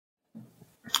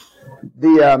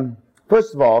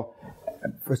First of all,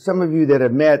 for some of you that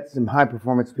have met some high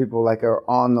performance people like are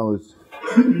on those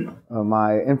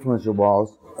my influencer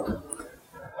walls,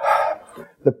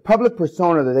 the public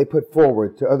persona that they put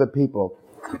forward to other people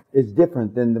is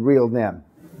different than the real them.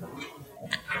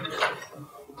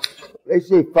 They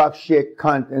say fuck, shit,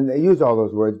 cunt, and they use all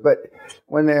those words, but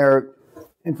when they're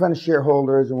in front of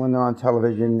shareholders and when they're on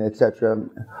television, etc.,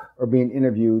 or being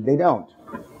interviewed, they don't.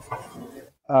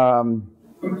 And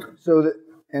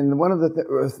one of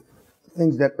the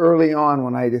things that early on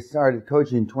when I just started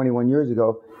coaching 21 years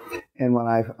ago, and when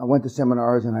I went to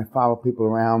seminars and I followed people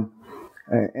around,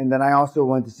 and then I also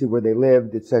went to see where they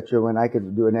lived, etc., when I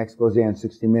could do an expose in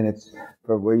 60 minutes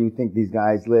for where you think these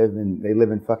guys live, and they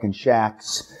live in fucking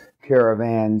shacks,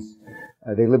 caravans,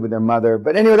 they live with their mother.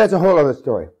 But anyway, that's a whole other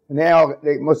story. And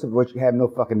most of which have no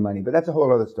fucking money, but that's a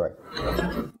whole other story.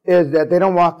 Is that they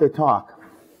don't walk their talk.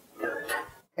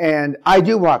 And I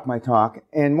do walk my talk.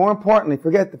 And more importantly,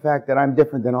 forget the fact that I'm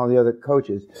different than all the other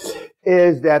coaches,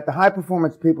 is that the high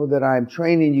performance people that I'm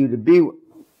training you to be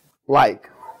like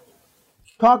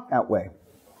talk that way.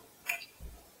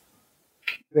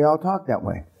 They all talk that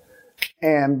way.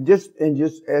 And just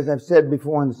as I've said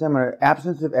before in the seminar,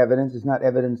 absence of evidence is not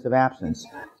evidence of absence.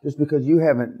 Just because you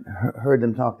haven't heard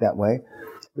them talk that way.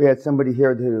 We had somebody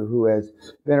here who has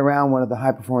been around one of the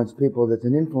high performance people that's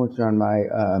an influencer on my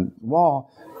wall,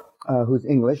 who's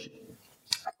English,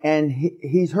 and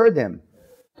he's heard them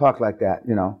talk like that,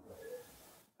 you know.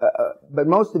 But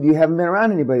most of you haven't been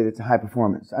around anybody that's a high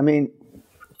performance. I mean,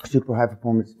 super high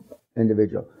performance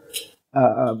individual.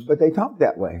 But they talk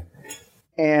that way.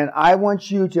 And I want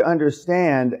you to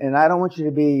understand, and I don't want you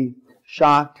to be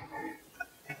shocked.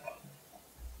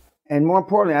 And more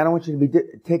importantly, I don't want you to be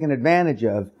taken advantage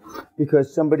of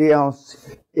because somebody else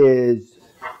is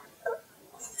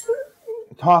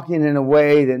talking in a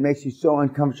way that makes you so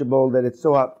uncomfortable that it's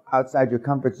so outside your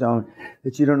comfort zone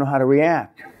that you don't know how to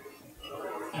react.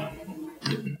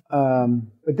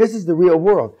 But this is the real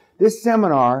world. This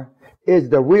seminar is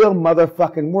the real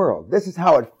motherfucking world. This is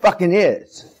how it fucking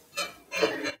is.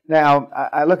 Now,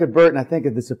 I look at Bert and I think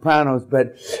of The Sopranos,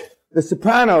 but The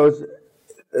Sopranos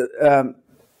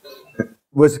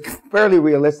was fairly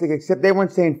realistic, except they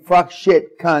weren't saying fuck,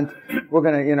 shit, cunt. We're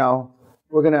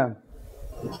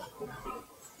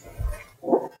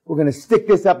gonna stick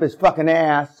this up his fucking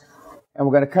ass, and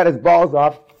we're gonna cut his balls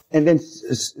off, and then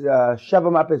shove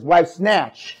him up his wife's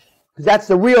snatch, because that's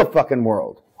the real fucking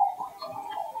world.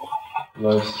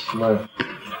 That's life.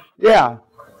 Yeah,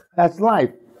 that's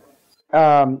life.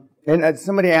 And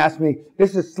somebody asked me,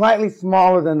 this is slightly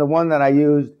smaller than the one that I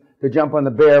used to jump on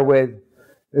the bear with.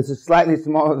 This is slightly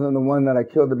smaller than the one that I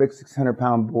killed the big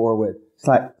 600-pound boar with.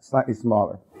 Slightly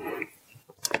smaller.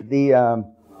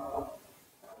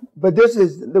 But this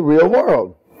is the real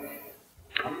world.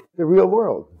 The real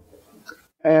world.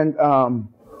 And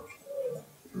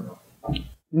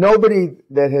nobody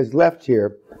that has left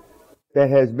here that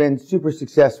has been super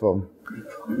successful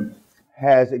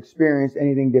has experienced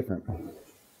anything different.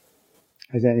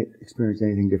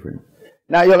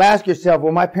 Now you'll ask yourself,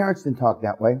 well, my parents didn't talk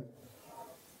that way.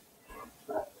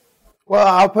 Well,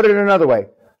 I'll put it another way.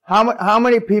 How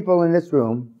many people in this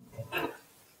room,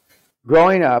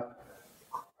 growing up,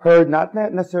 heard not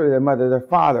necessarily their mother, their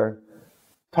father,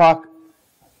 talk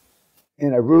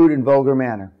in a rude and vulgar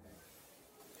manner?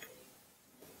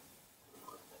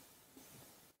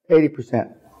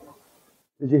 80%.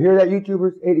 Did you hear that,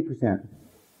 YouTubers? 80%.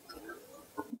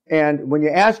 And when you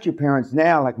ask your parents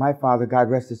now, like my father, God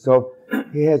rest his soul,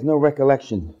 he has no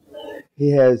recollection.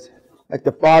 He has, like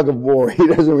the fog of war, he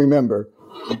doesn't remember.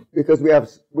 Because we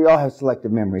all have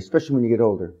selective memory, especially when you get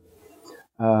older.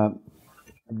 So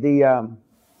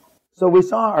we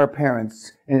saw our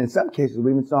parents, and in some cases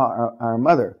we even saw our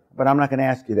mother, but I'm not going to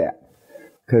ask you that,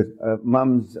 because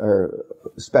mums are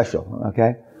special,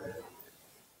 okay?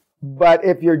 But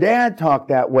if your dad talked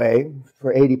that way,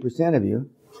 for 80% of you,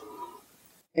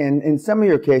 and in some of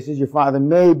your cases, your father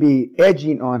may be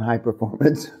edging on high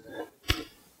performance,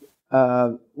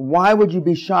 why would you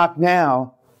be shocked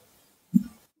now,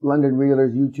 London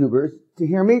Reelers, YouTubers, to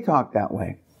hear me talk that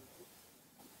way?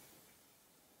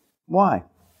 Why?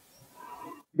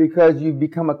 Because you've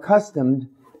become accustomed,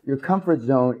 your comfort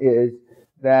zone is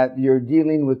that you're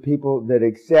dealing with people that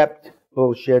accept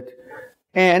bullshit.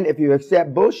 And if you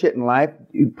accept bullshit in life,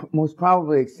 you most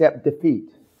probably accept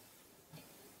defeat.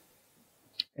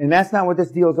 And that's not what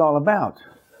this deal is all about.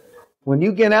 When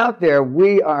you get out there,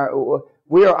 we are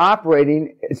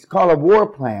operating, it's called a war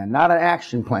plan, not an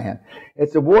action plan.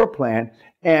 It's a war plan,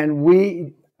 and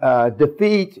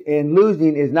defeat and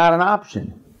losing is not an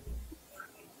option.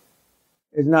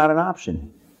 Is not an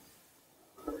option.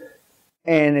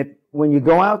 And when you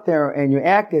go out there and you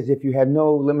act as if you have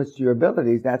no limits to your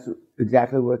abilities, that's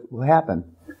exactly what will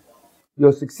happen.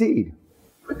 You'll succeed.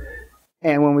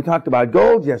 And when we talked about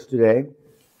goals yesterday,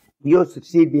 you'll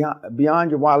succeed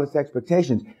beyond your wildest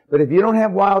expectations. But if you don't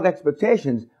have wild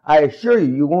expectations, I assure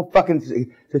you, you won't fucking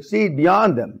succeed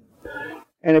beyond them.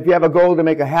 And if you have a goal to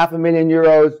make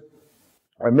 €500,000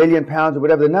 or £1 million or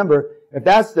whatever the number, if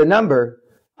that's the number,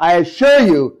 I assure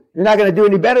you, you're not going to do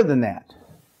any better than that.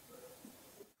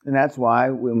 And that's why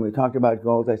when we talked about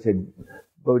goals, I said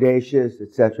bodacious,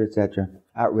 etc.,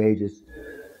 outrageous,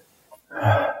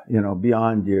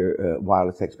 beyond your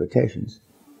wildest expectations.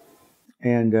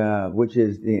 And which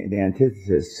is the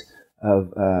antithesis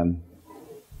of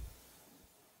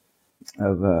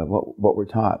what we're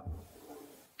taught.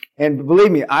 And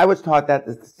believe me, I was taught that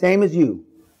the same as you.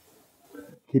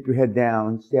 Keep your head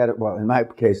down, stay out of, well, in my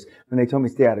case, when they told me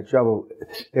stay out of trouble,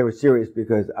 they were serious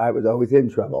because I was always in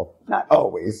trouble. Not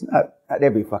always, not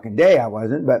every fucking day I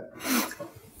wasn't, but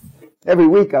every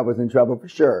week I was in trouble for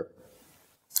sure.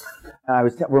 And I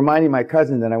was reminding my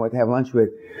cousin that I went to have lunch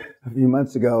with a few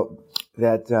months ago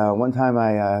that one time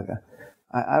I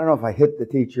don't know if I hit the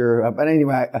teacher, but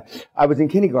anyway, I was in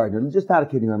kindergarten, just out of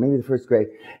kindergarten, maybe the first grade,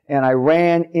 and I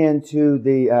ran into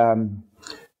they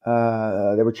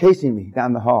were chasing me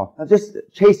down the hall. Just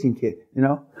chasing kid,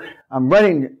 I'm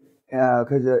running,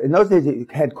 because in those days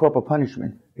it had corporal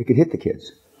punishment. It could hit the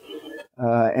kids.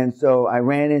 And so I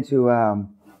ran into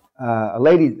the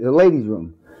ladies'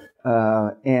 room,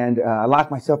 and I locked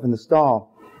myself in the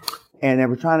stall. And they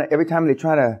were every time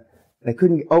they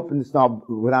couldn't open the stall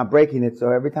without breaking it,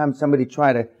 so every time somebody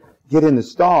tried to get in the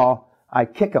stall,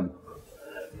 I'd kick them.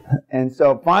 And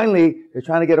so finally, they're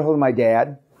trying to get a hold of my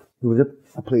dad, who was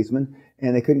a policeman,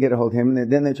 and they couldn't get a hold of him.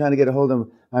 And then they're trying to get a hold of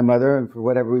my mother, and for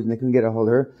whatever reason, they couldn't get a hold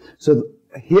of her. So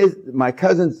my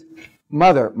cousin's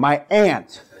mother, my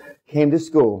aunt, came to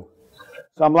school.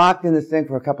 So I'm locked in this thing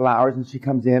for a couple hours, and she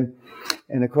comes in.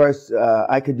 And, of course,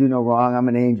 I could do no wrong. I'm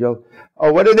an angel.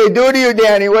 Oh, what did they do to you,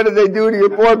 Danny? What did they do to your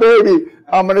poor baby?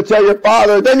 I'm going to tell your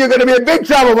father. Then you're going to be in big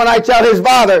trouble when I tell his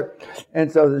father.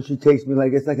 And so then she takes me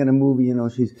it's like in a movie,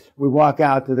 we walk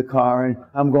out to the car, and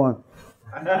I'm going.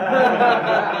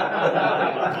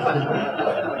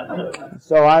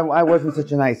 So I wasn't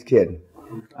such a nice kid.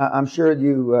 I'm sure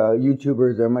you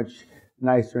YouTubers are much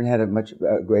nicer and had a much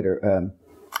greater,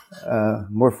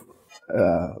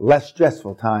 less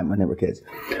stressful time when they were kids.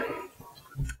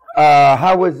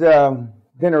 How was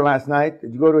dinner last night?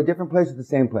 Did you go to a different place or the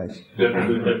same place?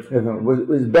 Different.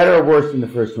 Was it better or worse than the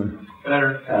first one?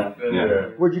 Better. Yeah.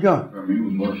 Where'd you go?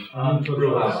 Brew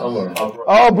house.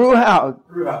 Oh, brew house.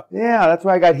 Yeah, that's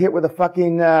why I got hit with a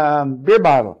fucking beer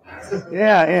bottle.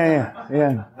 Yeah.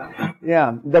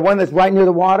 The one that's right near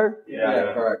the water?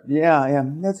 Yeah, correct. Yeah.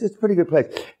 It's a pretty good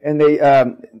place. And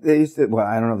they used to, well,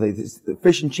 I don't know, the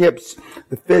fish and chips,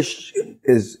 the fish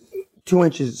is 2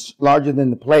 inches larger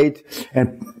than the plate,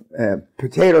 and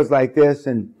potatoes like this,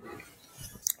 and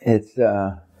it's,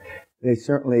 they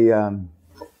certainly,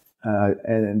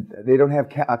 and they don't have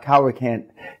calorie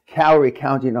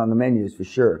counting on the menus for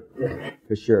sure.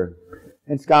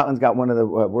 And Scotland's got one of the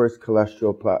worst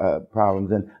cholesterol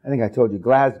problems. And I think I told you,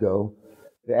 Glasgow,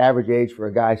 the average age for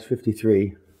a guy is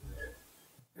 53.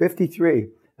 53.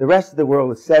 The rest of the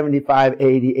world is 75,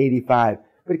 80, 85.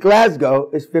 But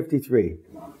Glasgow is 53.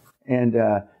 And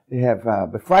they have,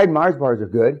 but fried Mars bars are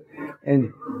good.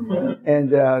 And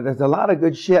there's a lot of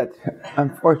good shit,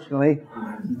 unfortunately.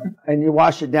 And you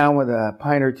wash it down with a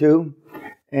pint or two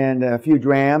and a few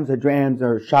drams. The drams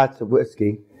are shots of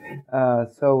whiskey. But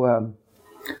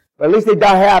at least they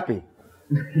die happy.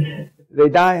 They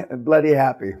die bloody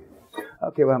happy.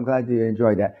 Okay, well, I'm glad you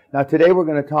enjoyed that. Now, today we're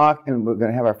going to talk, and we're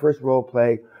going to have our first role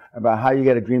play about how you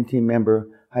get a dream team member,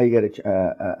 how you get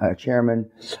a chairman,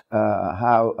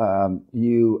 how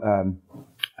you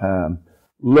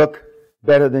look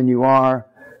better than you are.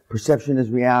 Perception is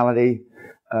reality,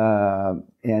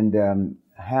 and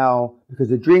how, because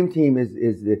the dream team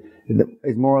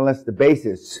is more or less the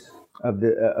basis of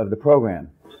the program,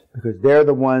 because they're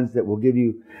the ones that will give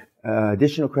you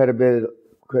additional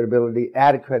credibility,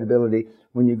 added credibility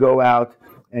when you go out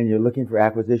and you're looking for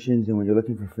acquisitions and when you're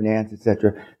looking for finance,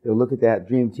 etc. They'll look at that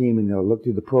dream team and they'll look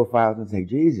through the profiles and say,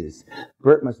 Jesus,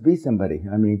 Bert must be somebody.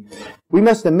 I mean, we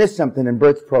must have missed something in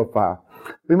Bert's profile.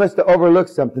 We must have overlooked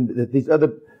something that these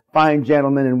other fine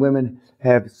gentlemen and women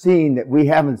have seen that we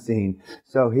haven't seen.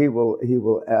 So he will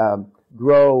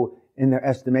grow in their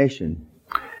estimation.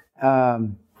 Fuck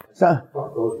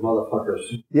those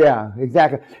motherfuckers. Yeah,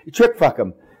 exactly. You trick fuck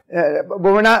them. But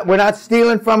we're not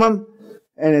stealing from them,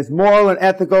 and it's moral and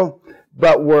ethical,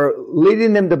 but we're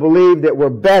leading them to believe that we're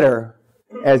better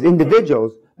as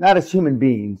individuals, not as human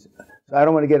beings. So I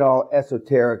don't want to get all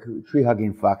esoteric,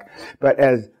 tree-hugging fuck, but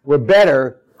as we're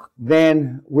better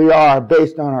than we are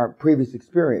based on our previous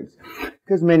experience.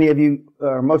 Because many of you,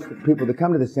 or most of the people that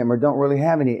come to the seminar don't really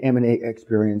have any M&A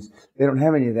experience. They don't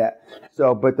have any of that.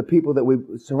 So, but the people that we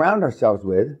surround ourselves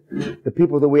with, the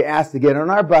people that we ask to get on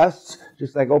our bus,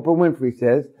 just like Oprah Winfrey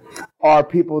says, are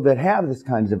people that have this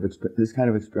kind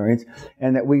of experience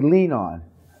and that we lean on.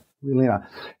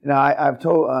 Now, I've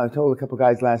told a couple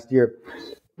guys last year,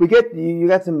 you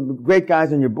got some great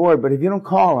guys on your board, but if you don't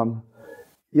call them,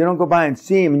 you don't go by and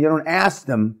see them, and you don't ask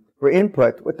them for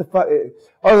input, what the fuck?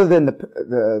 Other than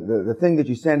the thing that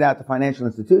you send out to financial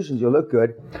institutions, you'll look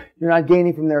good. You're not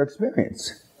gaining from their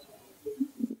experience.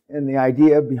 And the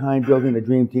idea behind building a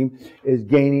dream team is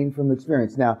gaining from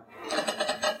experience. Now,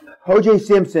 O.J.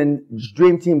 Simpson's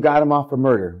dream team got him off for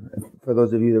murder. For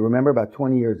those of you that remember, about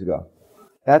 20 years ago,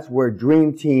 that's where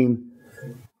dream team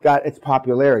got its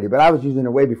popularity. But I was using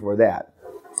it way before that.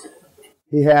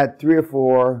 He had 3 or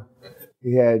 4.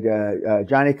 He had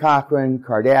Johnny Cochran,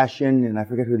 Kardashian, and I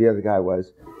forget who the other guy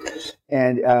was.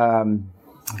 And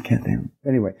I can't think.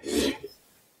 Anyway,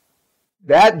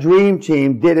 that dream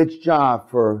team did its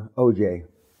job for OJ.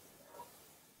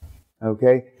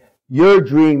 Okay? Your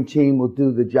dream team will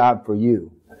do the job for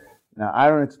you. Now, I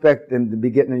don't expect them to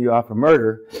be getting you off for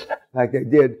murder like they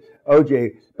did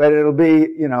OJ, but it'll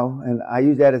be, and I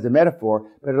use that as a metaphor,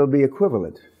 but it'll be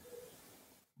equivalent.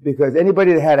 Because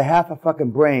anybody that had a half a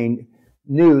fucking brain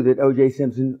knew that O.J.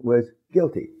 Simpson was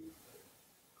guilty.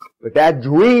 But that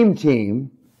dream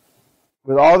team,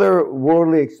 with all their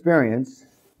worldly experience,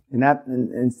 and that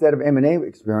instead of M&A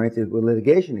experience, it was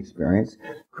litigation experience,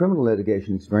 criminal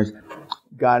litigation experience,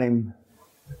 got him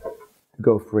to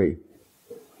go free.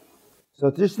 So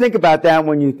just think about that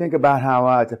when you think about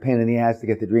how it's a pain in the ass to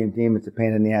get the dream team, it's a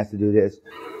pain in the ass to do this.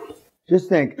 Just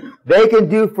think, they can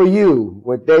do for you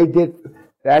what they did,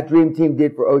 that dream team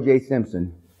did for O.J.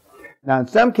 Simpson. Now, in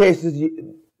some cases,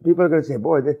 people are going to say,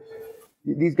 boy,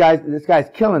 this guy's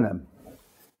killing them.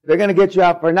 They're going to get you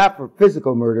out not for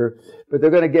physical murder, but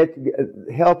they're going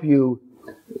to help you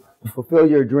fulfill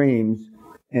your dreams,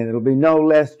 and it'll be no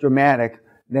less dramatic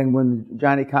than when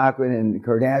Johnny Cochran and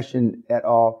Kardashian et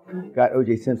al. Got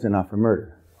O.J. Simpson off for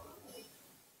murder.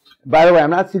 By the way, I'm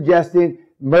not suggesting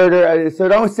murder, so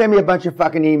don't send me a bunch of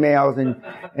fucking emails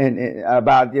and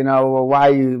about, why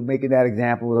are you making that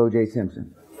example with O.J.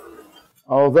 Simpson.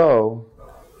 Although,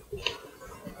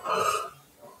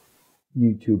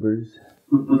 YouTubers.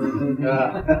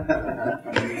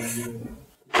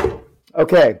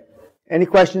 Okay. Any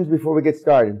questions before we get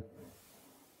started?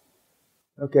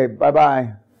 Okay,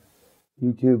 bye-bye,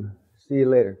 YouTube. See you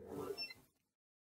later.